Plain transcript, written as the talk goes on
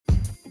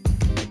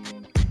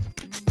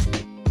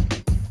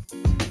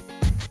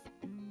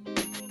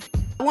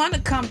I want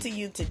to come to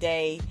you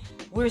today.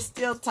 We're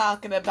still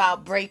talking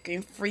about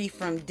breaking free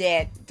from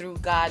debt through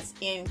God's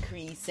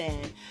increase.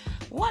 And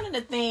one of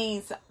the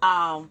things,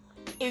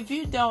 if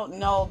you don't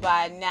know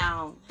by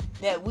now,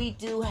 that we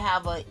do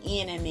have an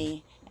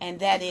enemy, and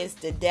that is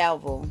the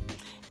devil.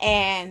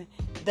 And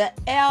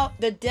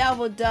the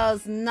devil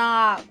does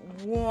not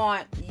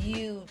want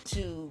you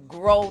to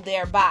grow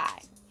thereby.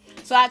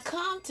 So I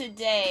come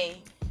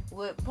today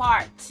with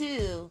part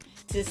 2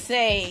 to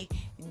say,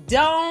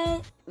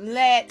 don't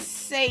let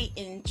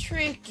Satan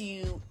trick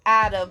you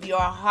out of your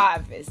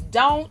harvest.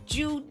 Don't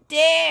you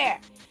dare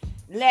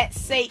let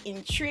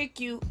Satan trick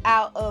you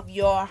out of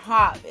your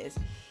harvest.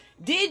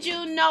 Did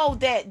you know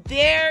that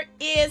there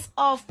is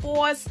a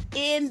force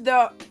in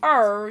the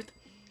earth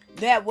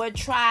that will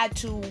try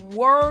to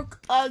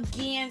work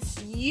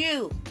against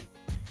you?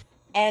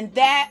 And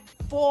that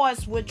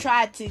force will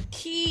try to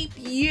keep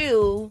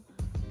you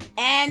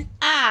and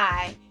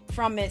I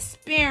from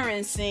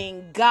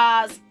experiencing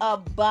God's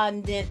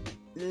abundant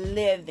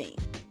living.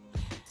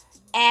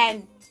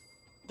 And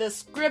the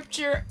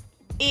scripture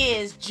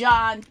is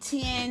John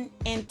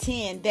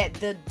 10:10, that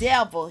the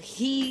devil,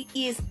 he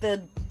is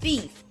the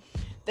thief.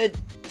 The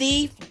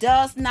thief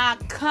does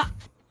not come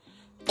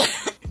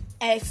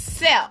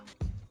except,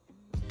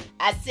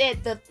 I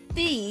said the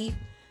thief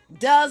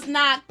does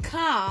not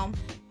come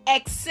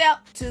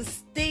except to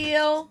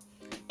steal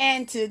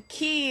and to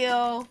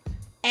kill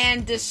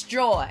and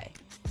destroy.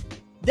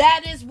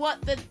 That is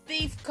what the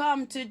thief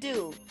comes to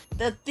do.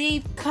 The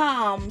thief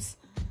comes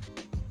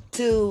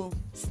to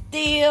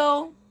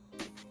steal,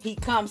 he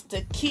comes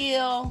to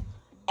kill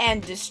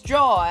and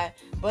destroy.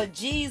 But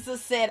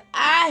Jesus said,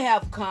 I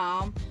have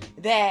come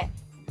that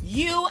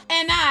you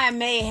and I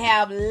may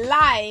have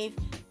life,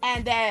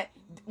 and that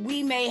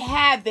we may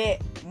have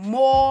it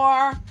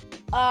more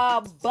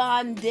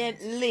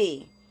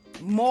abundantly.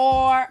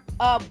 More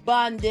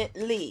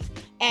abundantly.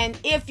 And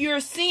if you're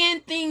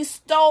seeing things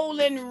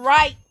stolen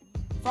right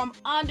from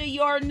under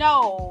your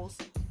nose,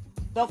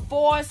 the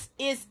force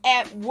is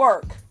at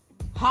work.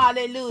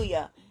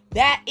 Hallelujah.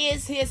 That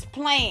is his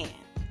plan.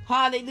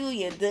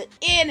 Hallelujah. The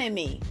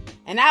enemy.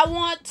 And I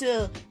want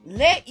to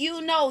let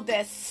you know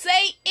that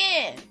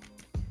Satan,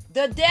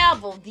 the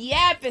devil, the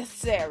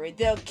adversary,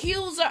 the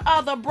accuser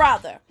of the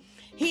brother,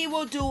 he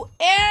will do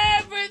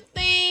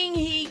everything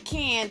he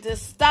can to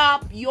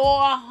stop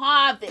your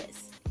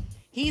harvest.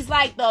 He's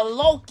like the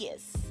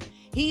locust.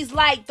 He's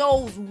like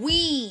those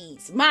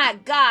weeds, my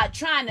God,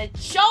 trying to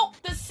choke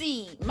the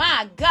seed,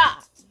 my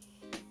God.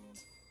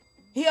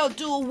 He'll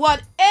do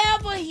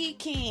whatever he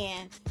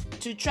can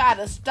to try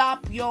to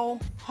stop your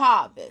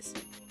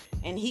harvest.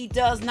 And he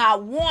does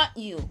not want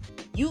you.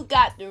 You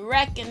got to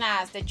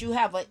recognize that you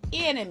have an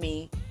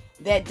enemy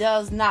that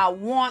does not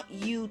want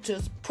you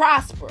to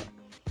prosper.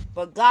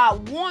 But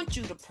God wants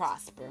you to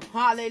prosper.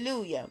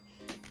 Hallelujah.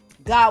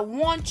 God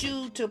wants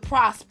you to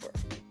prosper.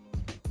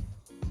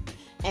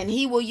 And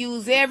he will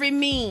use every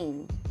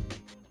means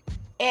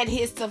at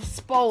his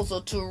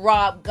disposal to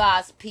rob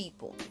God's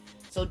people.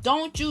 So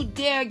don't you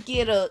dare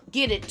get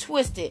it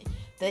twisted.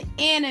 The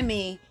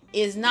enemy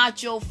is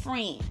not your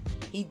friend.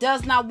 He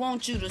does not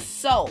want you to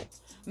sow.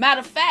 Matter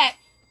of fact,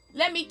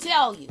 let me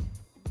tell you.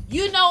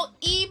 You know,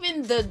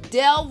 even the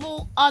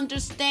devil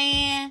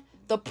understands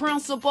the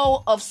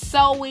principle of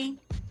sowing.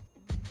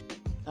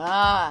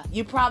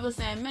 You're probably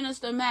saying,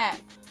 Minister Matt,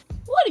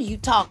 what are you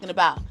talking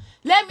about?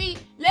 Let me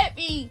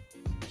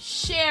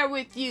share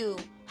with you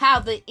how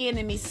the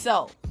enemy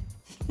sow.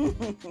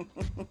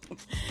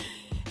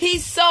 He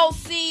sows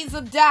seeds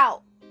of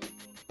doubt.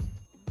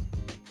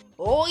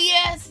 Oh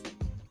yes,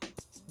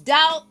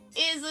 doubt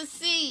is a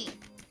seed.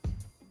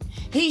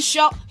 He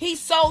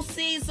sows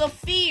seeds of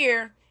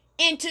fear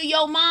into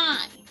your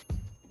mind.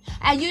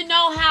 And you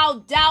know how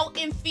doubt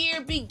and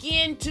fear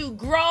begin to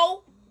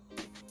grow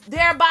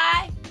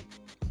thereby?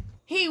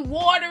 He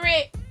water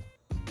it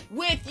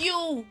with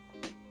you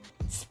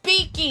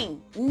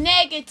speaking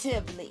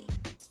negatively.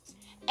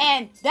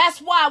 And that's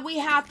why we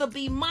have to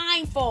be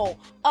mindful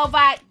of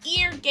our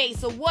ear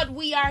gates of what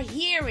we are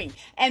hearing,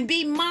 and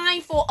be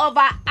mindful of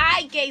our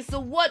eye gates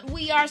of what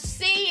we are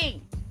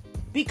seeing,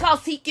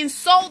 because he can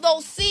sow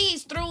those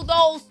seeds through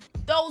those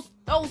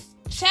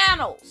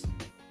channels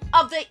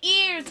of the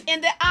ears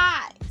and the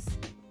eyes.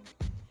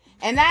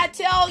 And I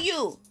tell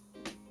you,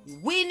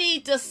 we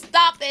need to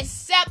stop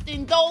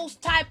accepting those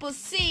type of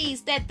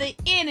seeds that the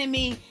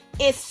enemy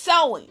is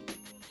sowing.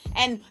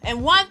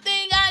 And one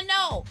thing I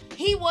know,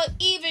 he will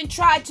even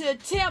try to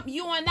attempt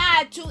you and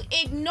I to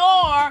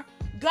ignore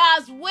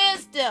God's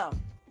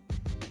wisdom.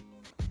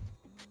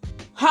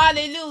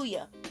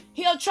 Hallelujah.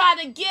 He'll try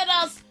to get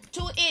us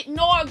to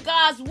ignore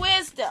God's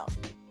wisdom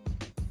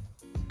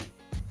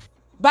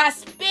by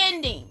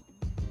spending.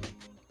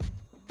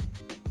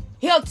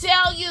 He'll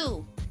tell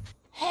you,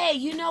 hey,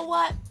 you know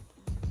what?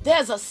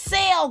 There's a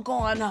sale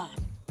going on.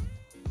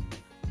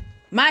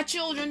 My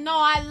children know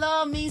I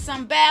love me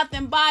some Bath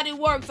and Body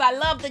Works. I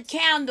love the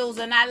candles,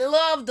 and I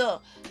love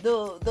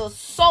the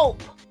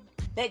soap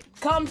that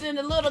comes in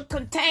a little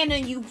container,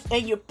 and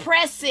you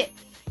press it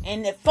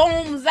and it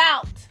foams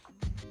out.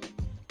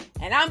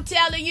 And I'm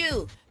telling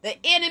you, the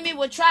enemy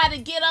will try to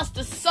get us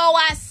to sow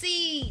our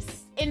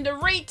seeds in the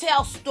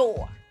retail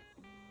store.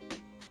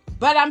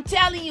 But I'm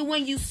telling you,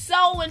 when you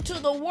sow into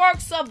the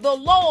works of the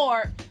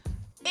Lord,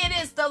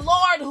 it is the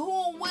Lord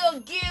who will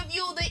give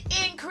you the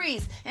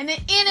increase. And the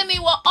enemy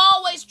will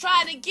always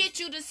try to get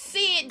you to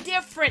see it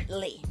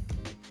differently.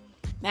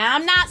 Now,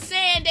 I'm not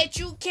saying that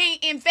you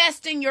can't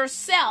invest in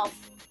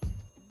yourself.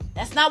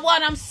 That's not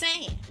what I'm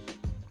saying.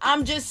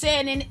 I'm just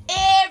saying in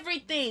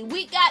everything,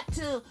 we got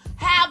to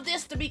have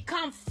this to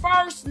become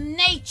first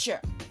nature.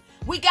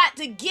 We got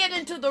to get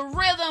into the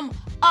rhythm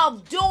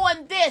of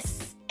doing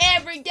this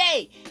every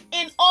day.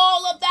 In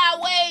all of thy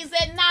ways,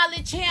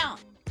 acknowledge him.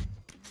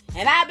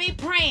 And I be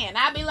praying.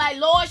 I be like,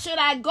 Lord, should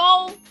I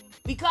go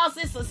because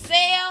it's a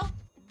sale?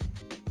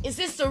 Is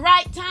this the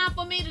right time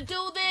for me to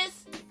do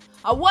this?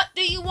 Or what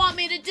do you want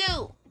me to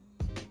do?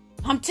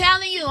 I'm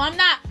telling you, I'm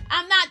not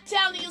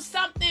telling you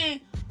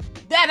something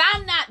that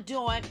I'm not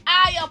doing.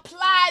 I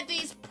apply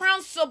these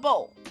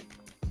principles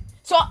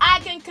so I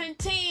can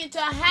continue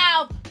to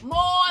have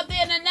more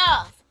than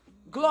enough.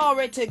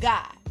 Glory to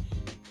God.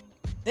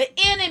 The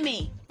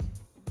enemy,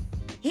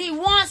 he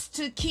wants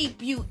to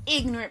keep you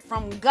ignorant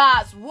from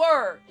God's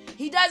word.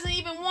 He doesn't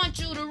even want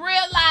you to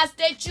realize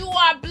that you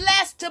are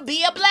blessed to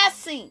be a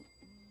blessing.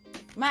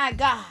 My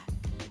God.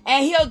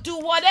 And he'll do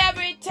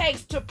whatever it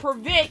takes to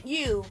prevent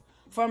you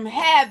from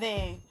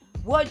having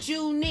what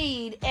you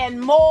need and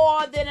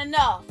more than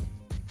enough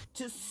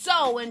to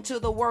sow into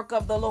the work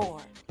of the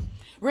Lord.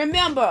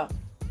 Remember,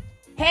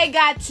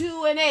 Haggai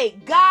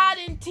 2:8, God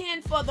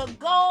intends for the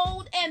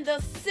gold and the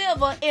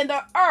silver in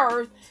the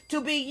earth to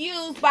be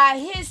used by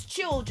his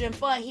children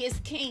for his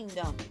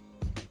kingdom.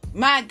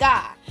 My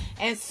God.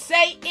 And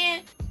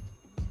Satan,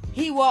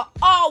 he will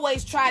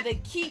always try to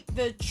keep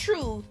the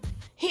truth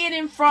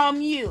hidden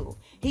from you.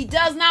 He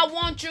does not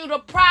want you to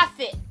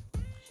profit.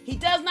 He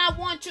does not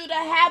want you to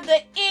have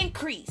the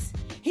increase.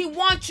 He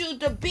wants you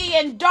to be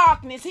in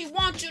darkness. He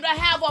wants you to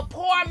have a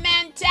poor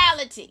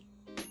mentality.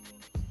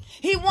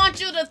 He wants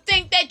you to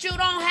think that you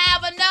don't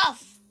have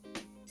enough.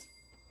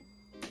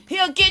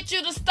 He'll get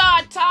you to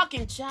start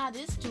talking, child,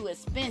 it's too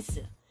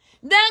expensive.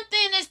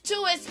 Nothing is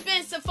too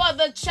expensive for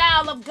the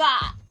child of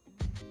God.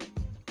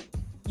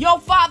 Your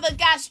father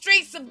got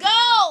streets of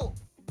gold.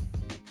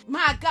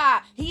 My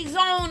God, he's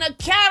on a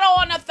cattle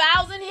on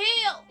 1,000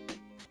 hills.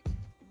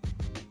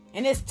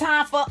 And it's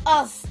time for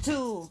us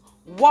to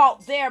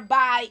walk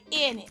thereby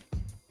in it.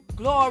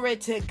 Glory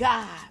to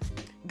God.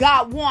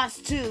 God wants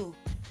to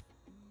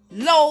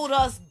load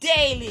us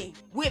daily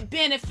with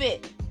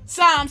benefit.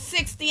 Psalm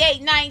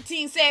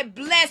 68:19 said,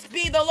 blessed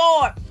be the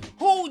Lord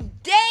who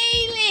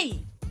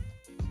daily,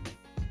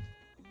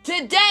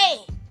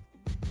 today,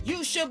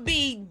 you should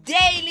be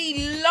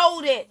daily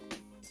loaded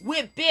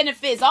with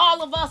benefits.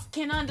 All of us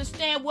can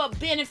understand what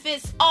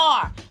benefits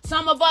are.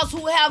 Some of us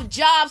who have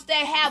jobs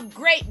that have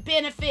great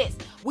benefits.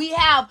 We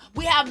have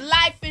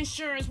life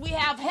insurance. We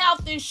have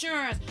health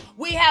insurance.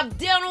 We have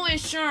dental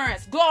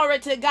insurance. Glory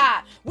to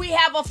God. We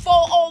have a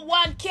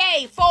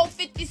 401k,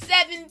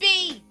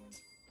 457B.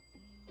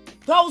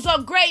 Those are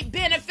great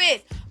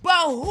benefits.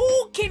 But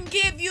who can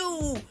give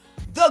you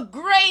the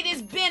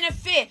greatest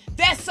benefit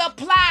that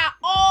supply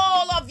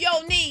all of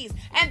your needs?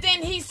 And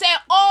then he said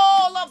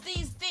all of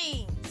these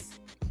things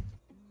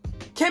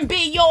can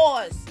be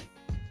yours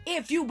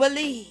if you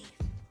believe.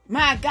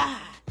 My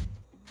God.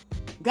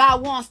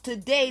 God wants to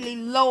daily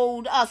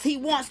load us. He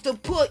wants to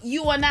put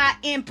you and I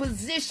in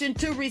position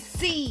to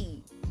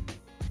receive.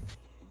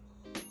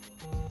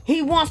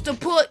 He wants to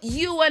put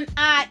you and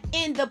I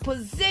in the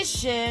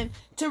position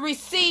to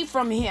receive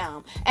from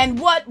him. And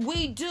what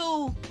we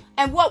do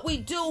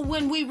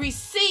when we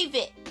receive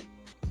it.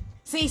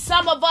 See,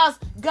 some of us,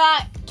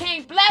 God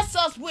can't bless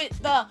us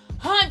with the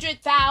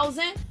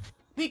 100,000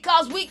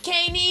 because we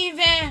can't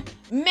even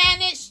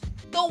manage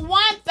the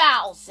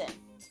 1,000.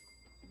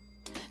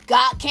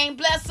 God can't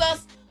bless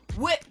us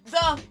with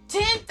the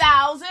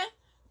 10,000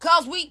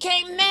 because we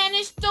can't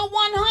manage the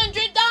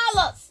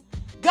 $100.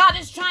 God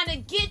is trying to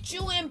get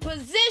you in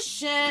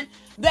position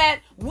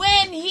that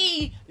when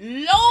he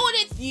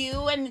loadeth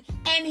you and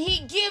he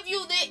give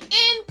you the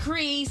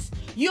increase,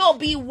 you'll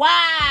be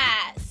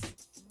wise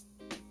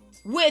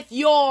with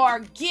your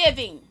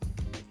giving.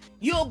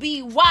 You'll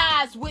be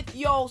wise with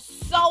your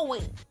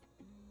sowing.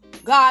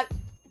 God,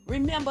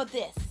 remember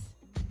this.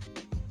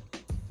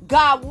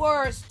 God's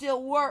words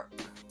still work.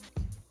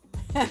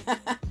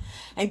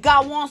 And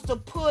God wants to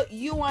put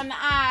you and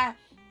I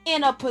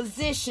in a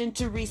position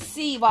to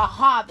receive a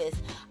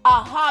harvest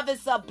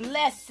of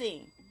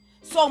blessing.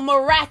 So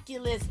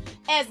miraculous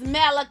as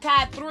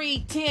Malachi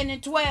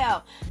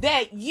 3:10-12,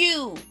 that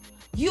you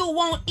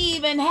won't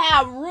even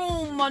have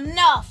room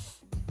enough.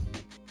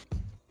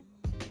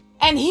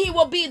 And he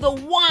will be the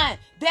one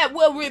that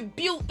will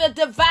rebuke the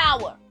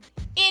devourer.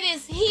 It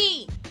is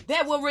he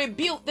that will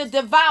rebuke the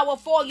devourer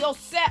for your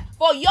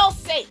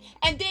sake.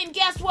 And then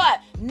guess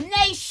what?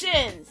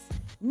 Nation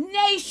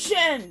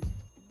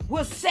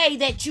will say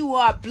that you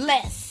are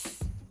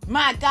blessed.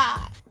 My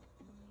God.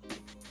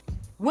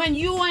 When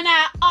you and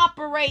I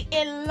operate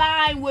in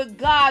line with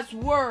God's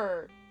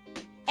word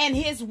and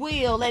his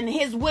will and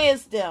his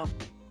wisdom,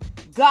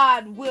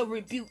 God will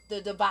rebuke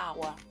the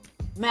devourer.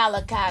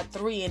 Malachi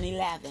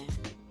 3:11.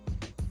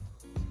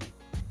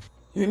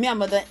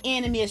 Remember, the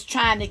enemy is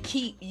trying to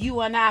keep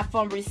you and I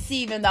from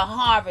receiving the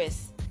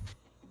harvest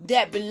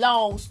that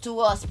belongs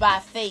to us by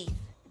faith.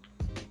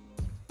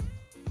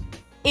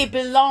 It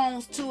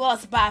belongs to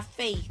us by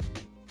faith.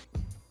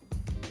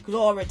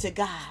 Glory to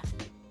God.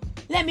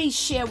 Let me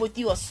share with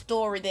you a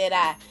story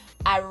that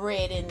I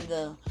read in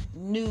the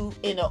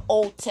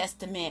Old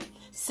Testament,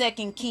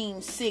 2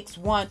 Kings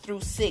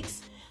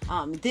 6:1-6.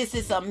 This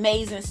is an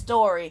amazing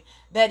story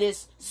that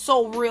is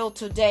so real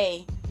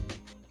today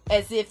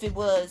as if it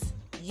was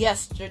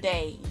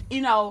yesterday.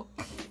 You know,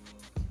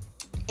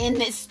 in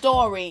this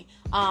story,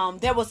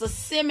 there was a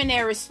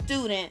seminary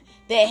student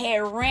that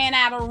had ran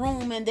out of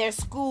room in their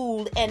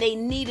school and they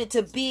needed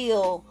to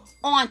build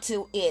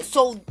onto it.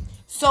 So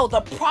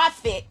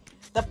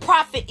the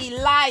prophet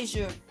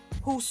Elijah,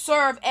 who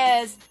served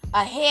as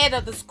a head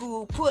of the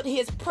school, put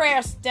his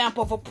prayer stamp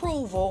of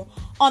approval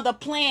on the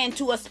plan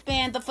to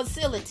expand the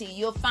facility.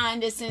 You'll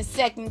find this in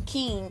 2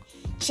 Kings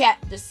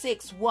chapter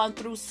 6,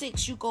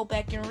 1-6. You go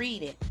back and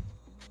read it.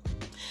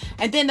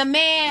 And then the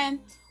men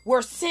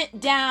were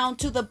sent down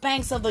to the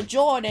banks of the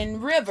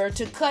Jordan River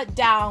to cut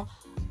down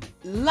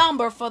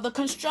lumber for the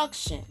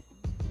construction.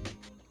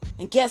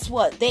 And guess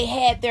what? They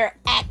had their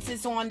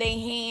axes on their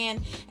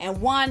hand,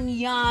 and one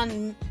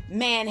young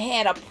man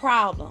had a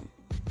problem.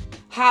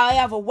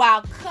 However,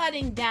 while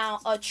cutting down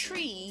a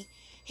tree,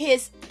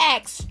 his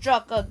axe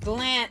struck a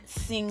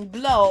glancing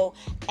blow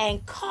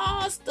and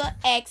caused the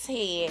axe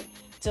head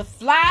to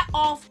fly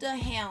off the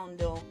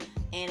handle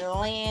and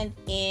land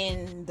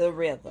in the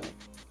river.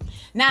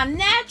 Now,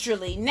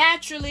 naturally,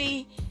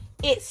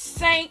 it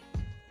sank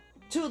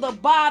to the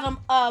bottom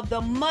of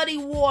the muddy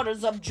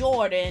waters of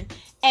Jordan,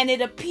 and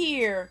it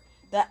appeared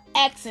the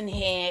axe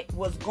head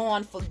was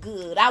gone for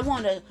good. I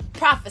want to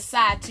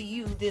prophesy to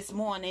you this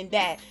morning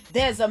that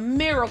there's a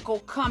miracle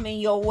coming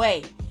your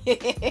way.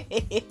 There's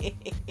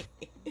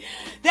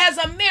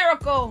a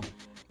miracle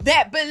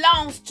that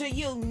belongs to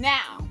you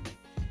now.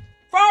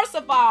 First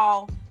of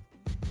all,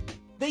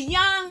 the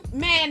young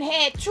man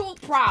had two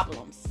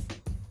problems.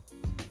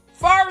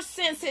 First,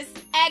 since his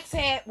axe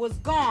head was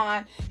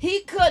gone,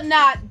 he could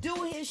not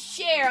do his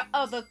share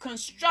of the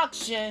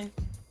construction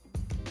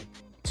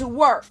to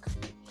work.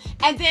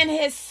 And then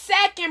his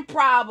second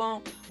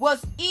problem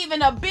was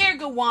even a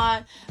bigger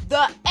one.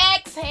 The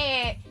axe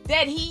head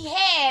that he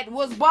had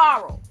was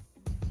borrowed.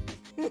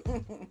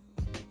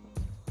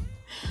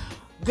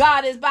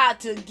 God is about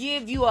to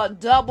give you a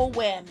double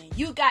whammy.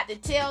 You got to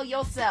tell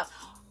yourself,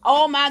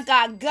 oh my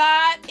God,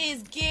 God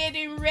is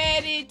getting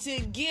ready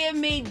to give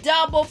me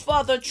double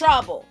for the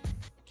trouble.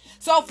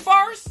 So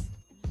first,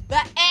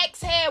 the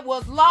axe head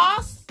was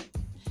lost.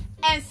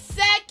 And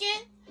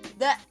second,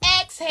 the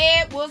axe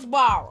head was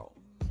borrowed.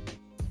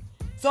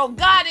 So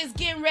God is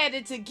getting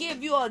ready to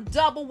give you a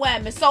double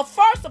whammy. So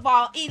first of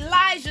all,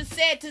 Elijah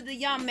said to the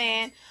young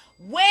man,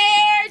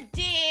 where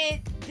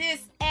did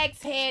this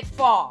axe head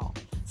fall?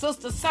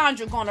 Sister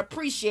Sandra gonna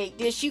appreciate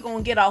this. She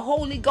gonna get a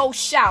Holy Ghost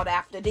shout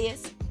after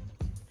this.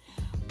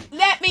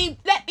 Let me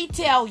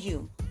tell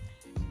you,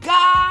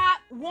 God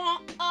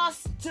wants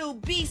us to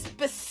be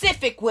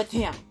specific with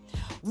him.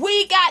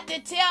 We got to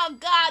tell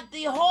God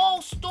the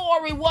whole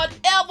story,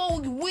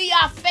 whatever we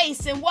are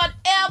facing,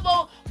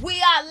 whatever we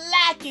are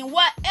lacking,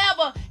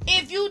 whatever.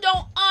 If you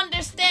don't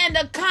understand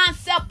the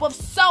concept of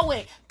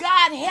sowing,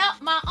 God,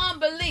 help my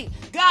unbelief.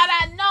 God,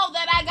 I know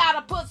that I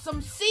got to put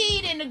some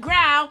seed in the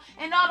ground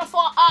in order for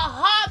a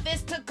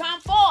harvest to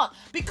come forth,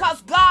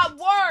 because God's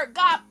word,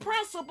 God's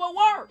principle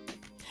work.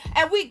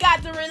 And we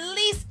got to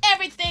release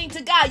everything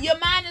to God. You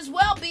might as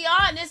well be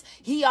honest.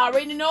 He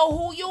already knows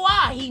who you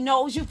are. He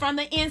knows you from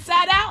the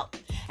inside out.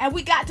 And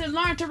we got to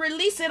learn to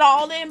release it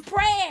all in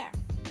prayer.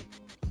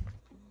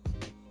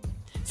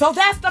 So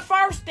that's the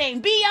first thing.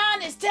 Be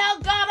honest. Tell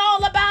God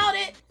all about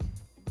it.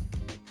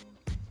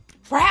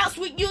 Perhaps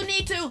you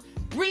need to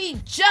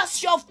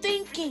readjust your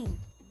thinking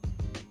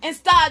and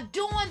start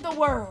doing the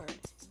word.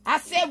 I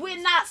said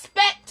we're not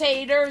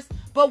spectators,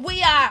 but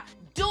we are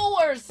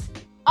doers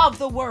of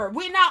the word.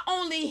 We not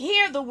only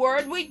hear the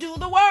word, we do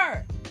the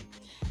word.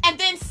 And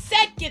then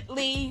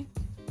secondly,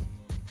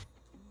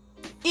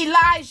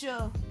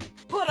 Elijah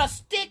put a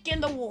stick in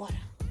the water.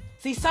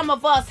 See, some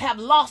of us have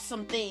lost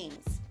some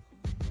things.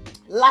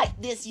 Like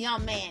this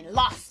young man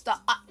lost the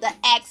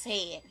axe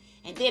head,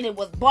 and then it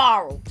was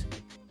borrowed.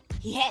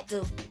 He had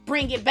to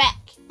bring it back.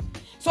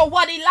 So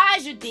what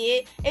Elijah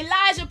did,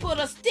 Elijah put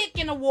a stick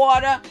in the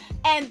water,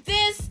 and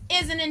this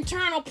is an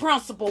internal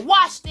principle.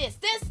 Watch this.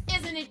 This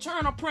is an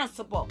eternal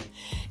principle.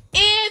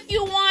 If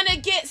you want to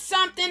get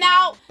something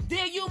out,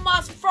 then you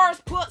must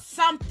first put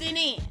something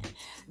in.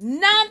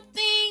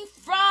 Nothing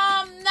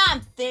from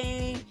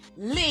nothing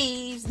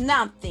leaves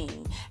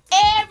nothing.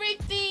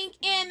 Everything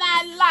in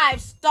our life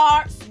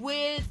starts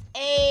with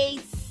a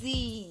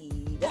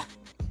seed.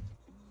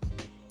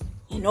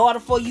 In order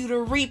for you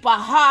to reap a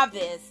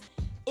harvest,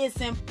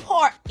 it's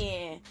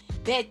important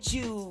that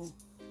you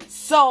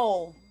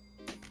sow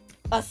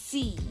a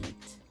seed.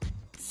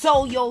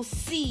 Sow your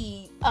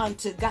seed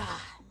unto God.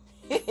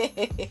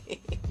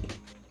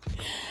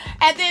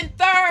 And then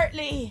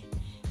thirdly,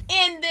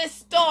 in this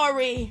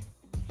story,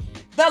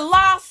 the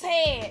lost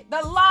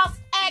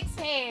axe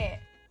head,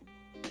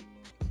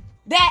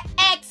 that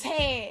axe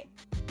head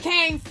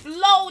came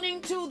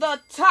floating to the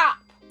top.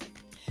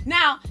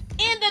 Now,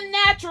 in the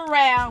natural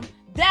realm,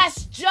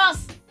 that's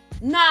just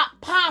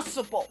not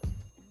possible.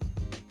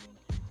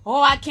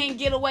 Oh, I can't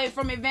get away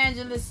from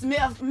Evangelist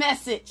Smith's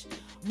message.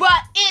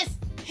 But it's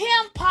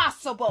him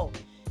possible.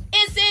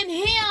 It's in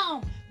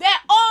him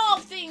that all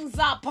things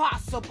are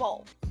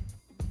possible.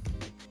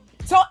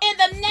 So in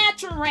the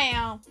natural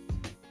realm,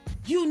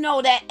 you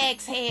know that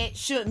axe head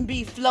shouldn't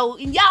be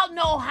floating. Y'all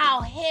know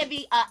how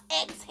heavy an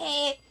axe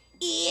head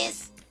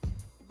is.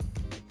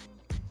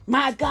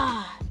 My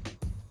God,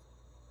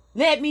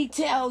 let me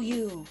tell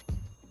you,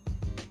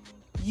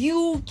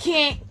 you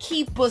can't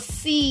keep a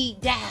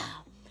seed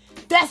down.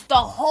 That's the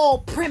whole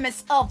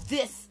premise of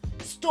this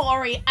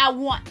story I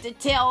want to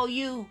tell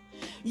you.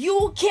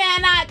 You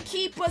cannot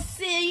keep a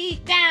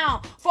seed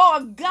down, for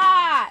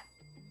God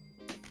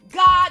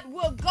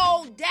will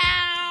go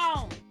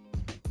down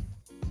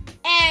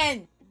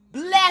and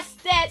bless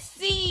that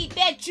seed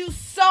that you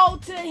sow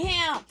to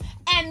him.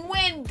 And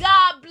when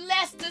God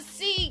bless the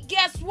seed,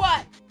 guess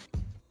what?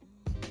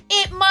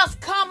 It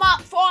must come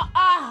up for a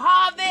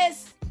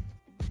harvest.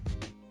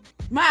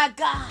 My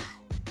God.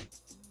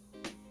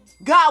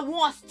 God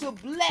wants to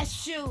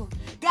bless you.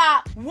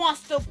 God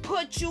wants to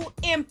put you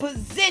in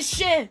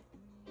position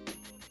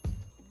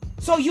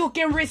so you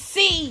can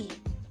receive.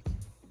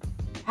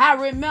 I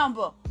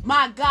remember,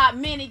 my God,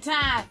 many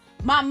times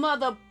my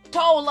mother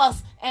told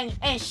us and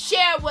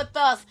shared with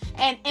us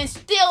and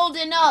instilled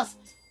in us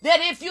that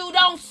if you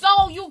don't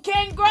sow, you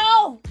can't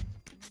grow.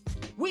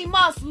 We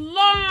must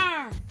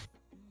learn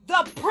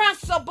the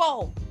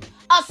principle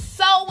of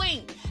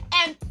sowing.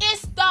 And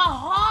it's the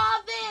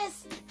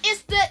harvest,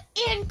 it's the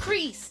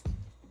increase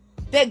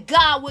that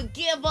God will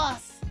give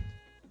us,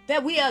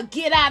 that we'll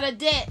get out of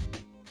debt.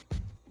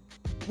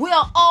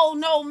 We'll owe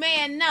no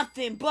man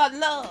nothing but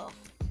love.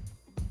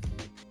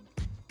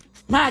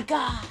 My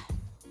God.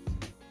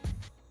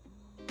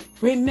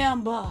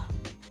 Remember,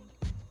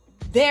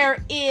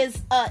 there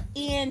is an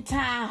end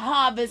time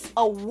harvest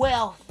of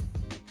wealth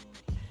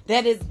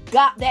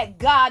that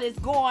God is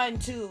going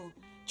to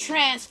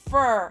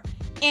transfer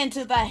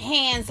into the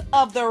hands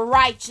of the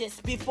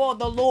righteous before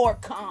the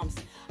Lord comes.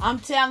 I'm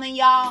telling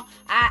y'all,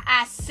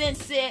 I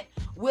sense it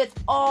with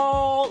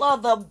all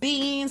of the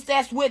beings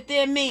that's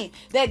within me,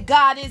 that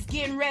God is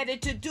getting ready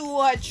to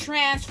do a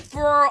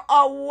transfer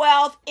of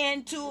wealth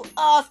into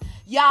us.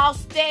 Y'all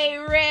stay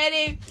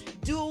ready.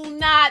 Do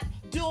not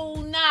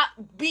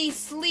be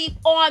asleep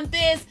on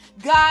this.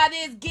 God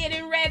is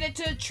getting ready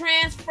to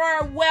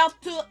transfer wealth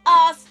to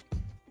us.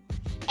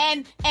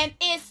 And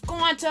it's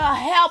going to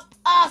help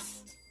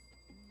us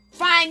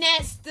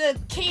finance the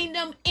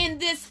kingdom in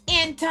this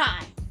end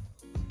time.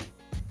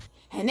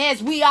 And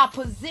as we are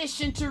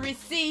positioned to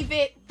receive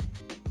it,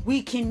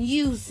 we can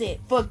use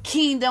it for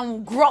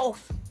kingdom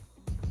growth.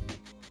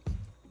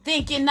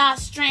 Think it not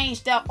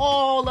strange that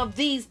all of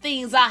these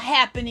things are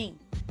happening,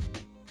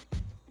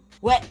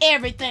 where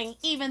everything,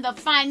 even the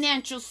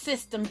financial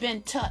system,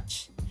 been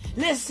touched.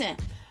 Listen,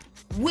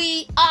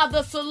 we are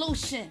the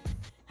solution.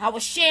 I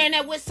was sharing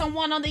that with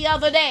someone on the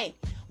other day.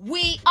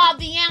 We are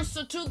the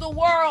answer to the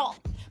world,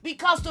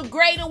 because the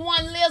greater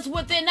one lives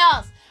within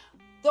us.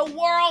 The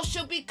world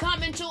should be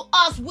coming to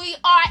us. We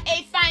are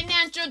a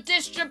financial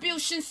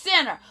distribution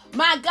center.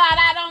 My God,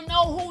 I don't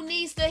know who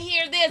needs to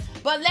hear this,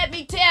 but let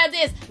me tell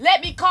this. Let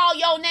me call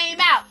your name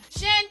out.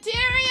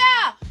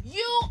 Shanteria,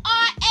 you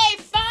are a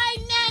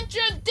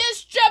financial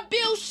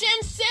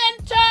distribution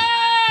center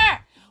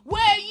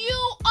where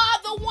you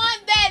are the one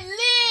that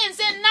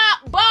lends and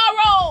not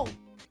borrow.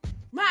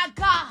 My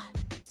God.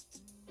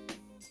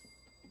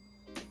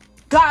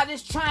 God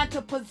is trying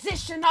to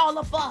position all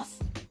of us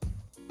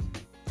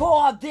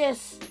for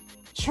this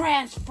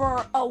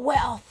transfer of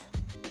wealth.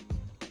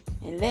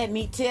 And let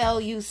me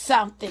tell you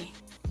something.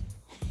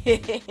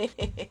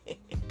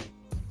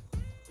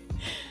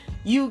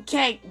 You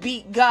can't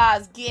beat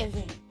God's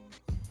giving.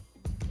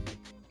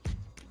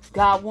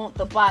 God wants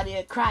the body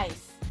of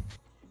Christ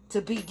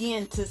to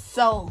begin to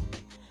sow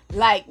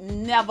like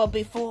never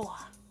before.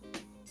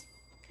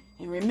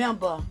 And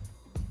remember,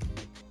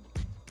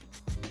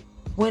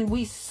 when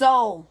we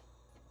sow,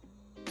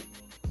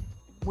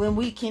 when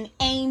we can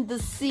aim the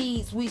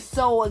seeds we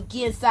sow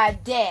against our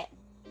debt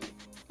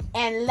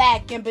and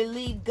lack, and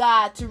believe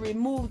God to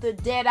remove the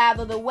debt out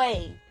of the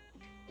way.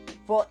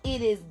 For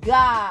it is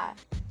God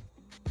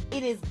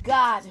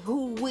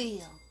who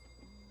will.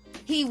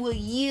 He will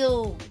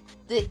yield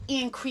the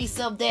increase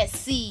of that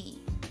seed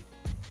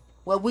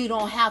where we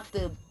don't have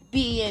to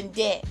be in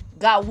debt.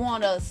 God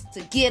wants us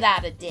to get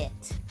out of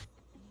debt.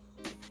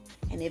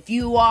 And if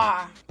you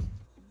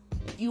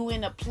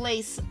in a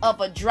place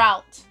of a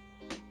drought,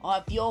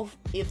 or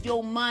if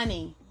your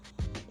money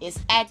is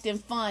acting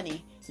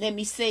funny, let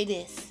me say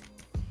this.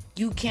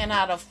 You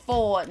cannot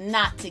afford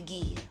not to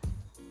give.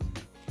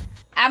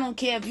 I don't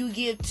care if you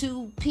give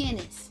 2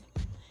 pennies.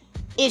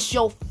 It's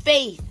your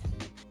faith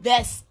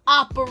that's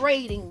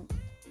operating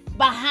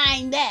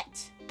behind that.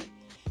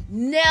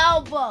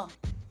 Never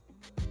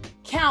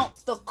count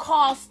the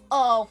cost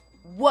of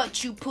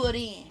what you put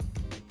in.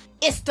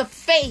 It's the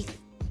faith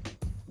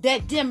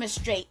that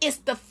demonstrates. It's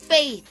the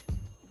faith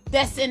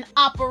that's in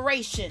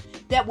operation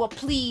that will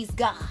please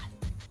God.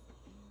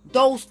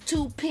 Those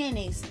 2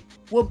 pennies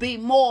will be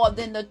more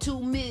than the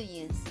 2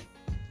 millions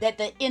that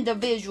the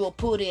individual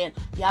put in.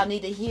 Y'all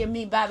need to hear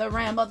me by the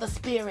realm of the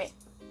Spirit.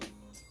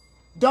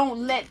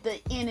 Don't let the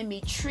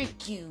enemy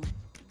trick you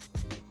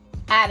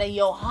out of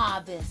your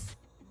harvest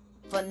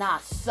for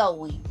not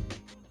sowing.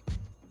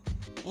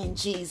 In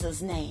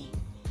Jesus' name.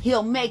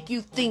 He'll make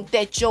you think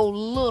that your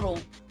little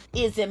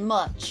isn't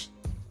much.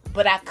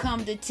 But I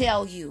come to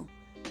tell you,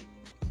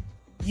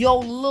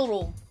 your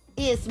little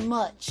is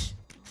much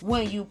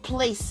when you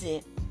place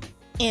it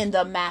in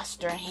the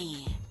master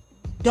hand.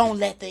 Don't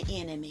let the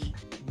enemy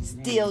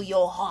steal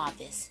your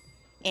harvest.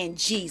 In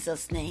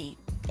Jesus' name,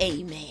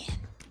 amen.